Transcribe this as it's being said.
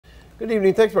Good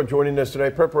evening. Thanks for joining us today.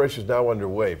 Preparation is now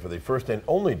underway for the first and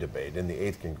only debate in the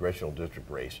 8th Congressional District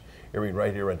race, airing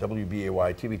right here on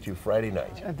WBAY TV2 Friday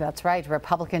night. That's right.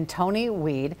 Republican Tony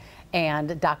Weed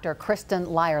and Dr. Kristen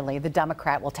Lyerly, the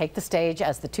Democrat, will take the stage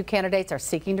as the two candidates are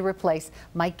seeking to replace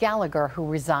Mike Gallagher, who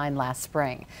resigned last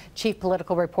spring. Chief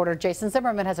political reporter Jason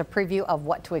Zimmerman has a preview of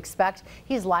what to expect.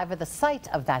 He's live at the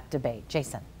site of that debate.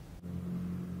 Jason.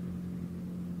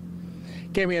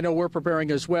 Cami, I know we're preparing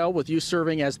as well, with you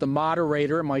serving as the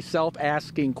moderator and myself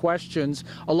asking questions,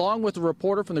 along with a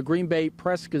reporter from the Green Bay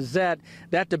Press-Gazette.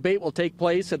 That debate will take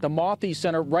place at the Mothy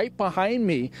Center right behind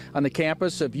me on the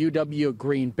campus of UW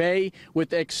Green Bay,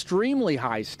 with extremely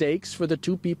high stakes for the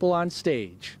two people on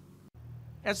stage.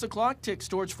 As the clock ticks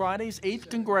towards Friday's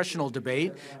 8th Congressional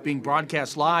debate, being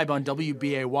broadcast live on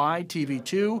WBAY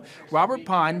TV2, Robert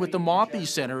Pine with the Mothy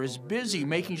Center is busy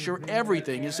making sure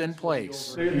everything is in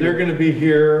place. They're going to be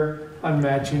here on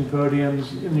matching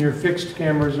podiums, and your fixed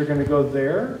cameras are going to go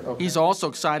there. Okay. He's also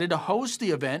excited to host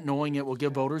the event, knowing it will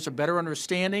give voters a better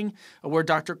understanding of where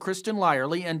Dr. Kristen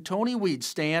Lyerly and Tony Weed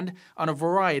stand on a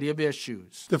variety of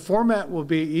issues. The format will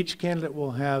be each candidate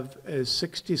will have a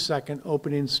 60-second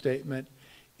opening statement,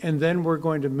 and then we're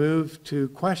going to move to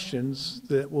questions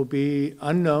that will be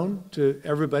unknown to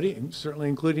everybody, certainly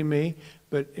including me,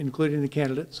 but including the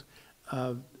candidates.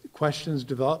 Questions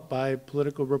developed by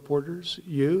political reporters,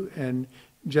 you and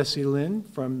Jesse Lynn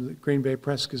from the Green Bay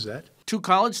Press-Gazette. Two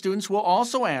college students will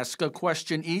also ask a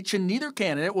question each, and neither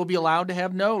candidate will be allowed to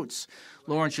have notes.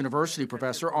 Lawrence University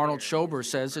professor Arnold Schober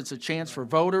says it's a chance for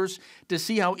voters to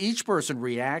see how each person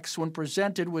reacts when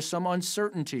presented with some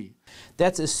uncertainty.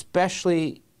 That's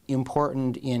especially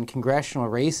important in congressional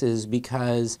races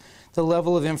because the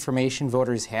level of information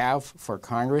voters have for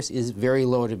Congress is very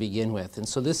low to begin with. And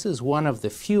so this is one of the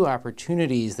few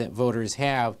opportunities that voters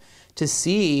have to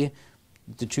see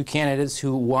the two candidates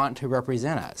who want to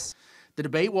represent us. The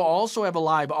debate will also have a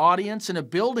live audience in a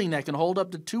building that can hold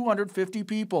up to 250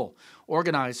 people.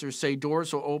 Organizers say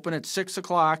doors will open at 6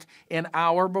 o'clock, an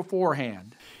hour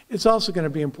beforehand. It's also going to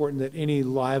be important that any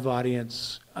live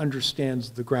audience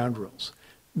understands the ground rules,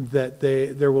 that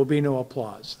there will be no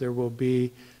applause, there will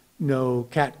be no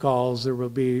catcalls, there will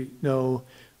be no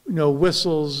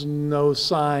whistles, no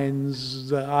signs.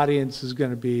 The audience is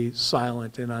going to be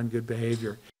silent and on good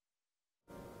behavior.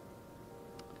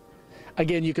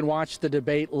 Again, you can watch the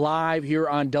debate live here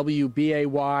on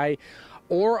WBAY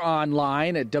or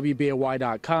online at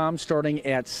WBAY.com starting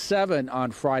at 7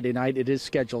 on Friday night. It is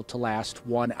scheduled to last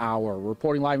 1 hour.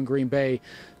 Reporting live in Green Bay,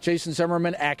 Jason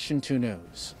Zimmerman, Action 2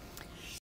 News.